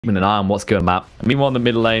Keeping an eye on what's going on map. Meanwhile, in the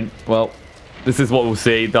mid lane, well, this is what we'll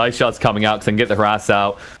see. The ice shot's coming out because they can get the harass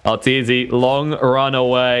out. Arteezy, long run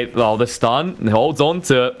away. Oh, the stun holds on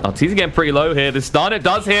to it. Arteezy getting pretty low here. The stun, it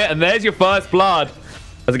does hit, and there's your first blood.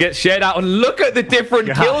 As it gets shared out, and look at the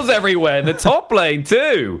different kills everywhere in the top lane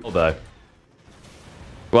too. Although,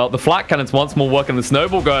 well, the flat cannons once more working. The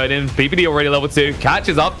snowball going in. PPD already level 2.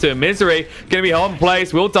 Catches up to Misery. Gonna be held in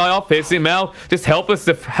place. Will die off here. Mel just helpless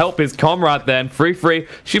to help his comrade then. Free.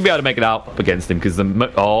 Should be able to make it out up against him because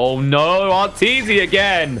the... Oh no, Arteezy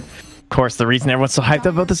again. Of course, the reason everyone's so hyped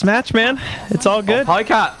up about this match, man. It's all good. Oh,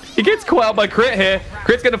 Cat. He gets caught out by Crit here.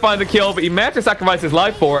 Crit's gonna find the kill, but he may have to sacrifice his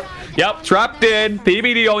life for it. Yep, trapped in.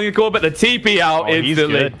 PPD only call, but the TP out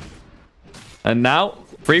instantly. And now,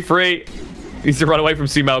 free. Needs to run away from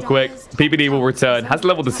Sumel quick. PPD will return. Has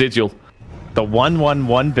leveled the sigil. The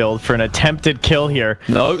 1-1-1 build for an attempted kill here.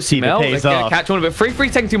 No, Sumel pays off. Catch one of it. Free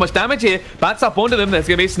taking too much damage here. Bats up onto them. There's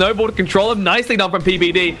going to be a snowball to control him. Nicely done from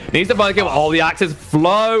PPD. Needs to find the kill. Oh, the axes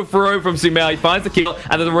flow through from Sumel. He finds the kill.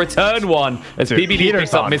 And then the return one as PPD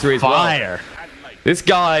picks up Misery as well. This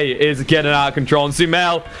guy is getting out of control. And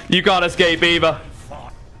Sumel, you can't escape either.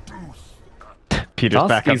 Peter's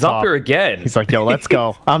back up He's up here again. He's like, yo, let's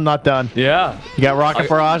go. I'm not done. Yeah. You got Rocket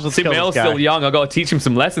Barrage. Let's kill this guy. Still young. I got to teach him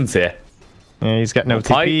some lessons here. Yeah, he's got no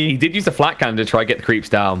TP. He did use the flat cannon to try to get the creeps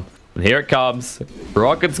down. And here it comes.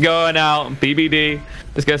 Rocket's going out. BBD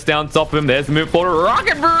just gets down top of him. There's the move forward.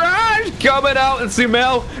 Rocket Barrage coming out. And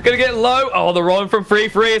Sumel going to get low. Oh, the run from Free.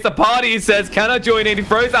 It's a party. He says, can I join in? He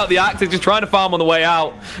throws out the axes, just trying to farm on the way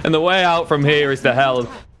out. And the way out from here is to hell.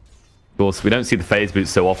 Of course, we don't see the phase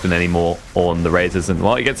boots so often anymore on the Razors. And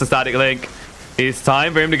well, he gets a static link. It's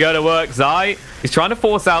time for him to go to work. Zai is trying to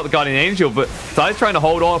force out the Guardian Angel, but Zai's trying to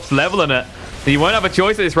hold off, leveling it. He won't have a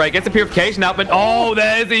choice at this rate. Gets the purification out, but oh,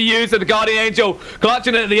 there's the use of the Guardian Angel.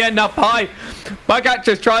 Clutching it at the end now.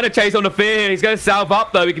 Pycatcher's trying to chase on the fear. He's going to salve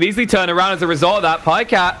up, though. He can easily turn around as a result of that.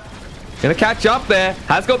 Pycat going to catch up there.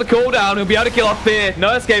 Has got the cooldown. He'll be able to kill off fear.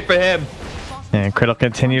 No escape for him. And Crit will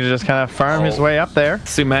continue to just kind of farm his way up there.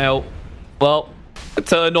 Sumel, well,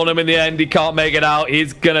 turned on him in the end. He can't make it out.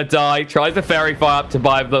 He's gonna die. Tries the fairy fire up to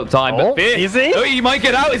buy the time, but Fear, he might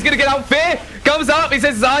get out. He's gonna get out. Fear comes up. He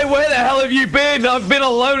says, Zai, where the hell have you been? I've been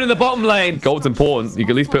alone in the bottom lane. Gold's important. You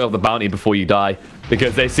can at least pick up the bounty before you die,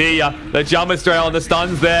 because they see ya. They're jumping straight on the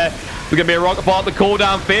stuns there. There's gonna be a rocket part the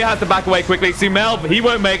cooldown. Fear has to back away quickly. Sumel, he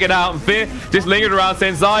won't make it out. And Fear just lingered around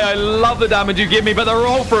saying, Zai, I love the damage you give me, but the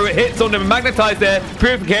roll through it hits on them, magnetized there,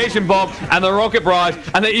 purification bomb, and the rocket barrage.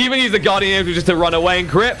 And they even use the Guardian Angel just to run away. And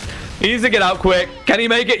Crit, he needs to get out quick. Can he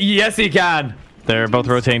make it? Yes, he can. They're both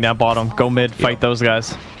rotating down bottom. Go mid, fight those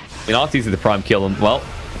guys. In Arteezy, the prime kill him. Well,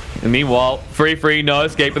 and meanwhile, Free, no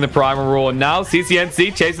escaping the primal roar. Now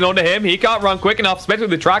CCNC chasing onto him. He can't run quick enough, especially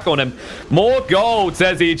with the track on him. More gold,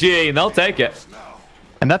 says EG, and they'll take it.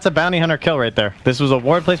 And that's a Bounty Hunter kill right there. This was a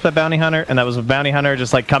ward placed by Bounty Hunter, and that was a Bounty Hunter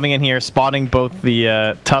just like coming in here, spotting both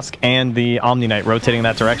the Tusk and the Omni Knight, rotating in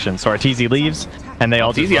that direction. So Arteezy leaves, and they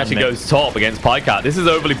all just actually goes top against Pycat. This is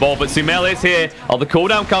overly bold, but Sumel is here. Oh, the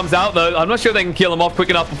cooldown comes out, though. I'm not sure they can kill him off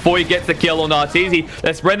quick enough before he gets the kill on Arteezy.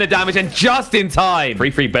 They're spreading the damage, and just in time.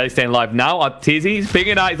 Free barely staying alive. Now Arteezy, he's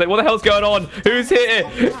picking out. He's like, what the hell's going on? Who's here?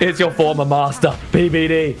 It's your former master,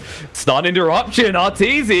 PPD. Stun interruption,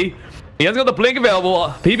 Arteezy. He hasn't got the blink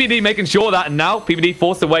available. PPD making sure that, and now PPD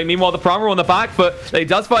forced away. Meanwhile, the primer on the back foot. He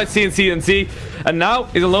does fight CNC, and now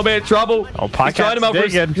he's in a little bit of trouble. Oh, he's trying him out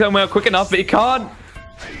somewhere quick enough, but he can't.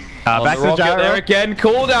 Back to the gyro. There again.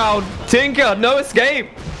 Cooldown. Tinker, no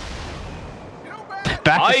escape.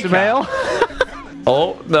 Back to Sumel.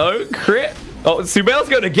 Oh, no. Crit. Oh, Sumel's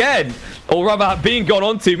going again. Or rather, being gone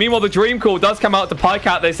onto. Meanwhile, the Dream Call does come out to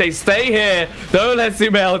Pycat. They say, stay here. Don't let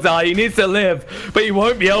Sumel die. He needs to live. But he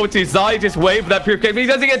won't be able to. Zai just waved for that purification. He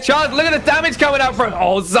doesn't get charged. Look at the damage coming out from...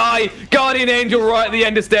 Oh, Zai. Guardian Angel right at the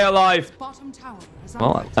end to stay alive.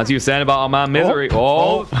 Well, as you were saying about our man Misery.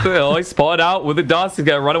 Oh, he's spotted out with the dust. He's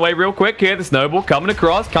going to run away real quick here. The snowball coming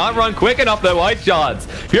across. Can't run quick enough, though. Ice shards.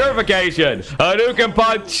 Purification. Hadouken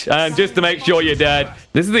punch. And just to make sure you're dead.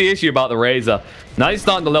 This is the issue about the Razor. Now he's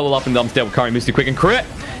starting to level up in the unstable current. Moves too quick and Crit.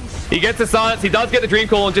 He gets the silence. He does get the Dream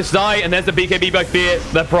Call on just Zai. And there's the BKB by Fear.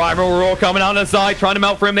 The Primal Roar coming out on the side. Trying to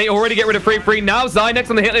melt for him. They already get rid of Free. Now Zai next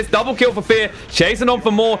on the hit list. Double kill for Fear. Chasing on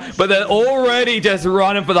for more. But they're already just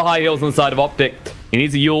running for the high heels on the side of Optic. He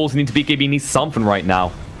needs the Yules. He needs BKB. He needs something right now.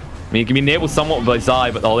 I mean, he can be enabled somewhat by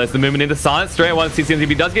Zai, but oh, there's the movement into silence straight away. CCNC, if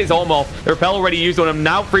he does get his ultimate off, the repel already used on him.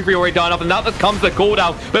 Now Free already dying up, and now comes the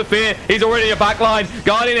cooldown. But Fear, he's already in a backline.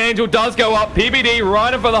 Guardian Angel does go up. PPD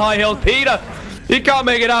running for the high hills. Peter, He can't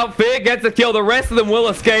make it out. Fear gets the kill. The rest of them will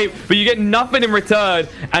escape, but you get nothing in return.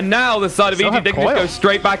 And now the side of EG, they can just go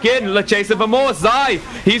straight back in. Let's chase him for more. Zai,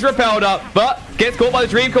 he's repelled up, but gets caught by the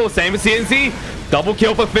Dream Call. Same as CNC. Double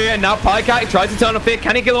kill for Fear. Now Pycat tries to turn on Fear.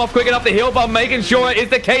 Can he kill him off quick enough? The heal bomb making sure it is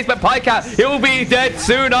the case, but Pycat, he will be dead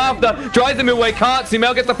soon after. Tries to move away, can't.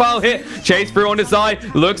 Sumail gets the final hit. Chase through on the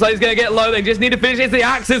side. Looks like he's going to get low. They just need to finish it. The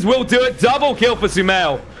axes will do it. Double kill for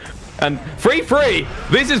Sumail. And free.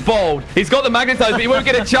 This is bold. He's got the magnetize, but he won't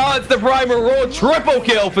get a chance. The Primal Roar. Triple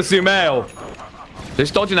kill for Sumail.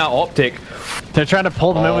 Just dodging out Optic. They're trying to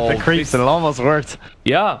pull them in with the creeps, and it almost worked.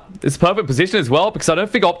 Yeah, it's perfect position as well, because I don't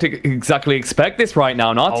think Optic exactly expect this right now.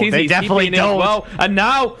 And RTZ they definitely don't. As well. And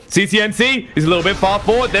now CCNC is a little bit far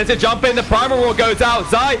forward. There's a jump in. The Primal Roar goes out.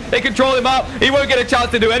 Zai, they control him up. He won't get a chance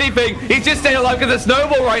to do anything. He's just staying alive because of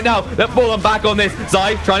Snowball right now. They're falling back on this.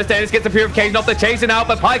 Zai trying to stay in this, gets the purification off. They're chasing out,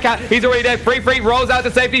 but Pycat, he's already dead. Free rolls out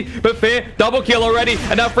to safety, but Fear, double kill already.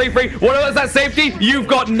 And now Free. What was that safety? You've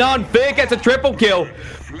got none. Fear gets a triple kill.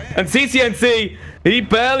 And CCNC, he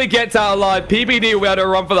barely gets out alive. PBD will be able to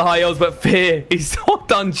run for the high hills, but Fear, he's not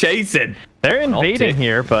done chasing. They're invading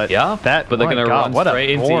here, but yeah, but they're going to run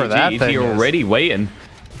straight into EG. EG already waiting.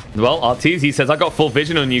 Well, Arteezy says, I got full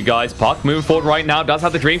vision on you guys. Puck moving forward right now. Does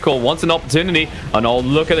have the Dream Call. Wants an opportunity. And oh,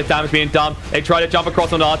 look at the damage being done. They try to jump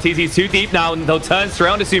across onto Arteezy. He's too deep now. And they'll turn straight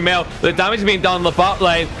onto Sumail. The damage is being done on the bot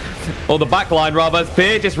lane. Or the back line, rather.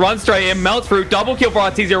 Fear just runs straight in. Melts through. Double kill for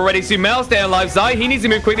Arteezy already. Sumail staying alive. Zai, he needs to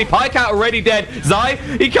move quickly. Pycat already dead. Zai,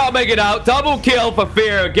 he can't make it out. Double kill for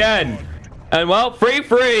Fear again. And well,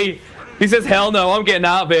 free. He says, hell no, I'm getting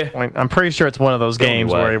out of here. I'm pretty sure it's one of those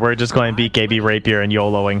games where we're just going to beat KB Rapier and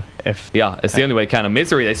YOLOing. Yeah, it's the only way kind of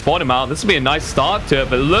Misery. They spawn him out. This will be a nice start to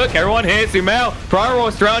it. But look, everyone here. Sumail, Prior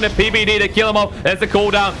Roar surrounded PBD to kill him off. There's the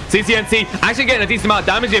cooldown. CCNC actually getting a decent amount of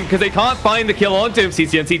damage in because they can't find the kill onto him.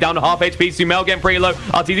 CCNC down to half HP. Sumail getting pretty low.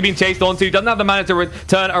 RTZ being chased onto. Doesn't have the mana to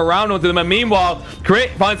return around onto them. And meanwhile,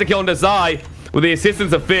 Crit finds the kill onto Zai with the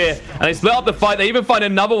assistance of Fear, and they split up the fight. They even find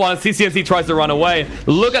another one. CCNC tries to run away.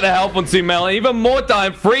 Look at the health on Sumail. Even more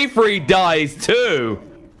time. Free dies too.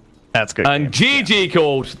 That's good. And GG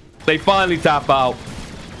called. They finally tap out.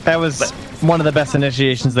 That was one of the best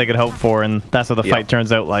initiations they could hope for, and that's what the fight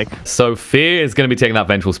turns out like. So Fear is going to be taking that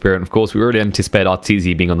Vengeful Spirit, and of course we already anticipate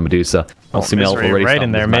RTZ being on the Medusa. Sumail already right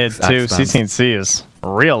in their mid too. CCNC is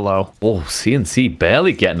real low. Oh, CNC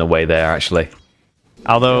barely getting away there actually.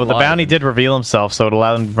 Although the bounty did reveal himself, so it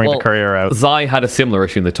allowed him to bring the courier out. Zai had a similar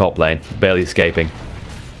issue in the top lane, barely escaping.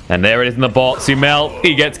 And there it is in the bot. Sumail,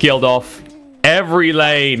 he gets killed off. Every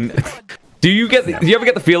lane. Do you ever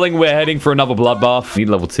get the feeling we're heading for another bloodbath? Need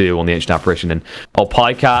level 2 on the Ancient Apparition. And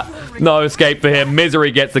Pycat, no escape for him. Misery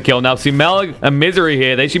gets the kill. Now Sumail and Misery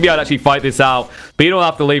here, they should be able to actually fight this out. But you don't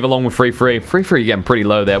have to leave along with Free. Free getting pretty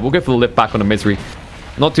low there. We'll go for the lift back on the Misery.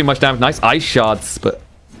 Not too much damage. Nice ice shards, but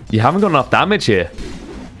you haven't got enough damage here.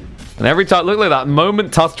 And every time, look like that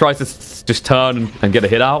moment Tusk tries to just turn and get a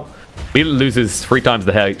hit out, Beat loses 3 times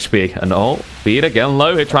the HP. And oh, Beat again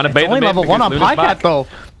low here, trying to bait them in. Level 1 on Pycat though.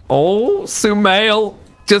 Oh, Sumail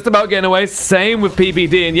just about getting away. Same with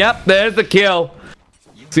PBD. And yep, there's the kill.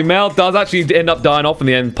 Sumail does actually end up dying off in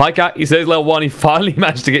the end. Pycat, he says level 1. He finally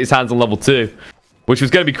managed to get his hands on level 2, which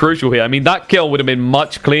was going to be crucial here. I mean, that kill would have been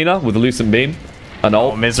much cleaner with the Lucent Beam. And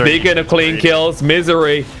oh, speaking of clean kills,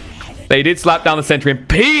 Misery. They did slap down the sentry, and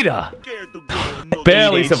Peter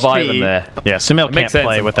barely surviving there. Yeah, Sumail can't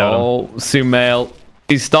play without him. Oh, Sumail.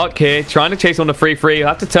 He's stuck here, trying to chase on the free. He'll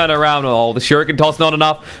have to turn around. Oh, the Shuriken toss not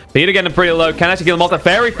enough. Peter getting pretty low. Can't actually kill him off the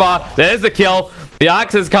very far. There's the kill. The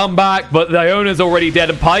axe has come back, but the owner's already dead.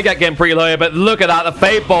 And Pycat getting pretty low here. But look at that. The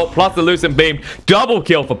Fate Bolt plus the Lucent Beam. Double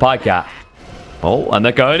kill for Pycat. Oh, and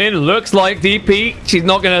they're going in. Looks like DP. She's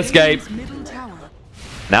not going to escape.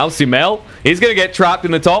 Now Sumail, he's going to get trapped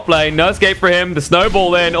in the top lane. No escape for him. The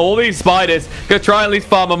snowball in. All these spiders. Going to try and at least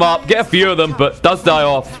farm them up. Get a few of them, but does die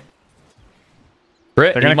off.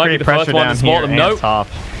 Crit, they're going to create pressure down here. Nope.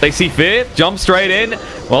 They see Fear. Jump straight in.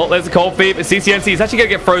 Well, there's a cold feet, but CCNC is actually going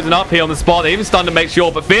to get frozen up here on the spot. They even stunned to make sure,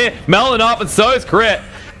 but Fear melting up, and so is Crit.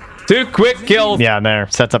 2 quick kills. Yeah, and there.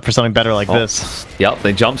 Sets up for something better like this. Yep,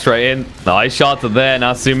 they jump straight in. The ice shots are there.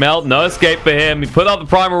 Now Sumail, no escape for him. He put up the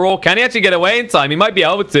Primal Roar. Can he actually get away in time? He might be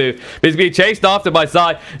able to. But he's being chased after by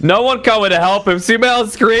Zai. No one coming to help him.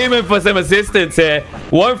 Sumail's screaming for some assistance here.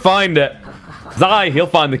 Won't find it. Zai, he'll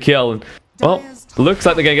find the kill. And, well, looks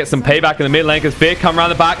like they're going to get some payback in the mid lane because Fear come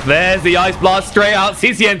around the back. There's the Ice Blast straight out.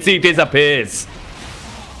 CCNC disappears.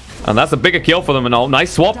 And that's a bigger kill for them and all.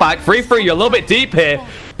 Nice swap back. Free. You're a little bit deep here.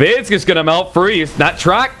 Beard's just going to melt free. That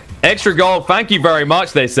track. Extra gold. Thank you very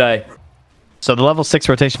much, they say. So the level 6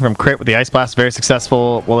 rotation from Crit with the Ice Blast, very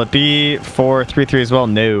successful. Will it be for 3-3 as well?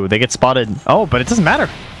 No, they get spotted. Oh, but it doesn't matter.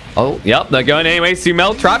 Oh, yep, they're going anyway.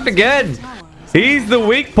 Sumail trapped again. He's the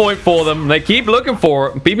weak point for them. They keep looking for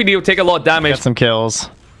it. BPD will take a lot of damage. Got some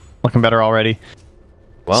kills. Looking better already.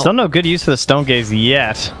 Well, still no good use for the Stone Gaze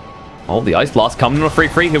yet. Oh, the Ice Blast coming on a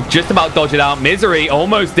 3-3. He'll just about dodge it out. Misery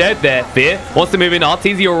almost dead there. Fear wants to move in.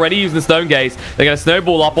 RTZ already using the Stone Gaze. They're going to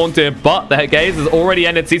snowball up onto him, but the Gaze has already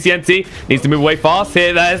ended. CCNT needs to move away fast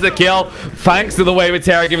here. There's the kill. Thanks to the Wave of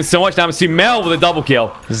Terror, giving so much damage to Mel with a double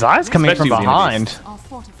kill. Zai's coming from behind.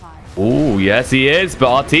 Ooh, yes, he is.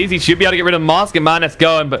 But Arteezy should be able to get rid of Mask and Manus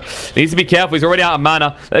going, but needs to be careful. He's already out of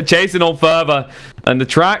mana. They're chasing on further. And the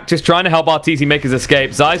track just trying to help Arteezy make his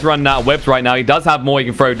escape. Zai's running out of whips right now. He does have more he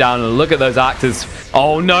can throw down. And look at those axes.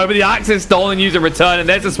 Oh, no, but the axe is stolen, use and return. And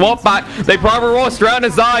there's a swap back. They private raw straight on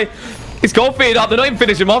Zai. He's cold feed up. They're not even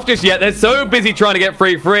finishing him off just yet. They're so busy trying to get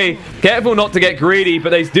free. Careful not to get greedy,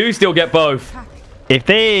 but they do still get both. If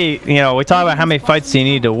they, we talk about how many fights do you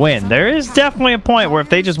need to win. There is definitely a point where if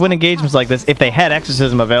they just win engagements like this, if they had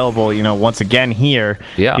Exorcism available, once again here,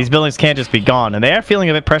 these buildings can't just be gone. And they are feeling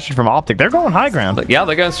a bit pressured from Optic. They're going high ground. Yeah,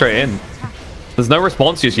 they're going straight in. There's no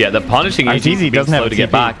response just yet. They're punishing Easy doesn't have to get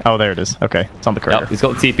back. Oh, there it is. Okay, it's on the courier. Yep, he's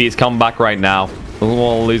got the TP. He's coming back right now.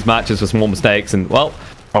 We'll lose matches for small mistakes. And, well,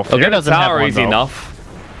 Fear doesn't have one, easy enough.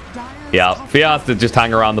 Yeah, Fear has to just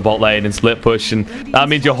hang around the bot lane and split push, and that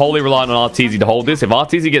means you're wholly reliant on RTZ to hold this. If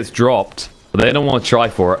RTZ gets dropped, they don't want to try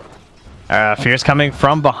for it. Fear's coming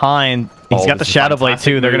from behind. He's got the Shadow Blade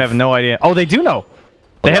too. They're going to have no idea. Oh, they do know.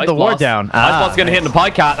 They have the ward down. Ice Blast's going to hit the Pie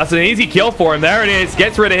Cat. That's an easy kill for him. There it is.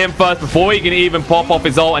 Gets rid of him first before he can even pop off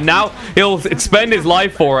his ult, and now he'll expend his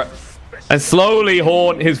life for it and slowly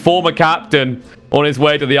haunt his former captain on his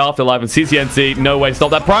way to the afterlife. And CCNC, no way to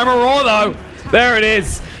stop that. Primal Roar, though. There it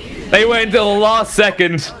is. They wait until the last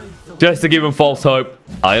second just to give him false hope.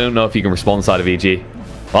 I don't know if you can respond side of EG.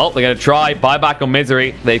 Well, they're going to try buyback on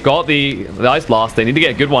Misery. They've got the Ice Blast. They need to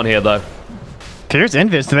get a good one here, though. Fear's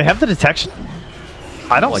Invis. Do they have the detection?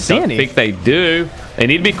 I don't see any. I think they do. They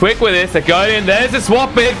need to be quick with this. They're going in. There's a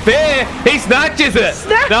swap in. Fear. He snatches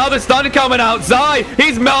it. Now the stun coming out. Zai.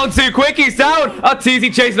 He's melting too quick. He's down.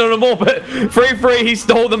 Arteezy chasing on him more, but 3-3. He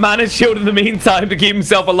stole the mana shield in the meantime to keep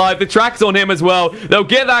himself alive. The track's on him as well. They'll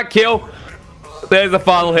get that kill. There's the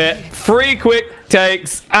final hit. 3 quick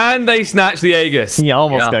takes, and they snatch the Aegis. He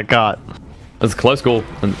almost got caught. That's a close call.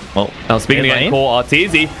 And, well, now speaking again, core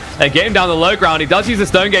Arteezy. They get him down the low ground. He does use the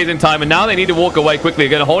Stone Gaze in time, and now they need to walk away quickly.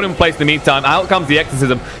 They're going to hold him in place in the meantime. Out comes the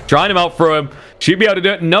Exorcism, trying him out through him. Should be able to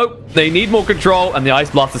do it. Nope. They need more control, and the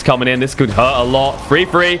Ice Blast is coming in. This could hurt a lot.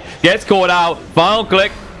 3-3. Gets caught out. Final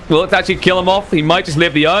click. Will it actually kill him off? He might just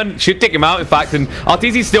live the urn. Should take him out, in fact, and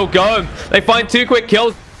Arteezy's still going. They find 2 quick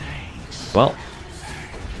kills. Well,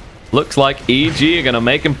 looks like EG are going to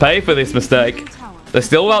make him pay for this mistake. They're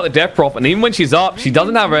still without the Death Prop, and even when she's up, she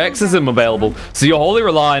doesn't have her Exorcism available. So you're wholly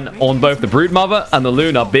relying on both the Broodmother and the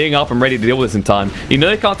Luna being up and ready to deal with this in time. You know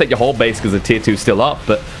they can't take your whole base because the tier 2 is still up,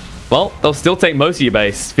 but, well, they'll still take most of your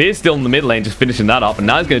base. Fear's still in the mid lane, just finishing that up, and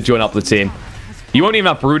now he's going to join up with the team. You won't even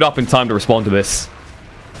have Brood up in time to respond to this.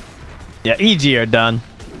 Yeah, EG are done.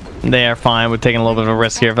 They are fine. We're taking a little bit of a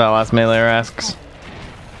risk here if that last melee asks.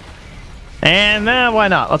 And why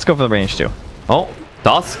not? Let's go for the range too. Oh,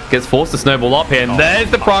 Dusk gets forced to snowball up here, and there's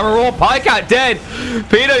the Primal Roar. Pycat dead.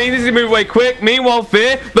 Peter needs to move away quick. Meanwhile,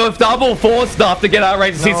 Fear, the double force stuff to get out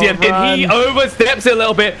range of CCM, and he oversteps it a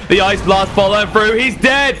little bit. The Ice Blast following through. He's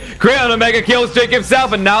dead. Crit on a mega kill streak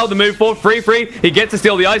himself, and now the move forward. 3-3. He gets to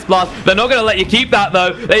steal the Ice Blast. They're not going to let you keep that,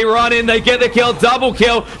 though. They run in. They get the kill. Double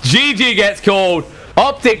kill. GG gets called.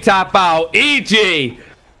 Optic tap out. EG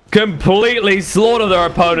completely slaughter their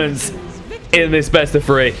opponents in this best of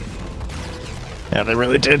 3. Yeah, they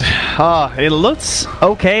really did. It looks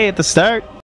okay at the start.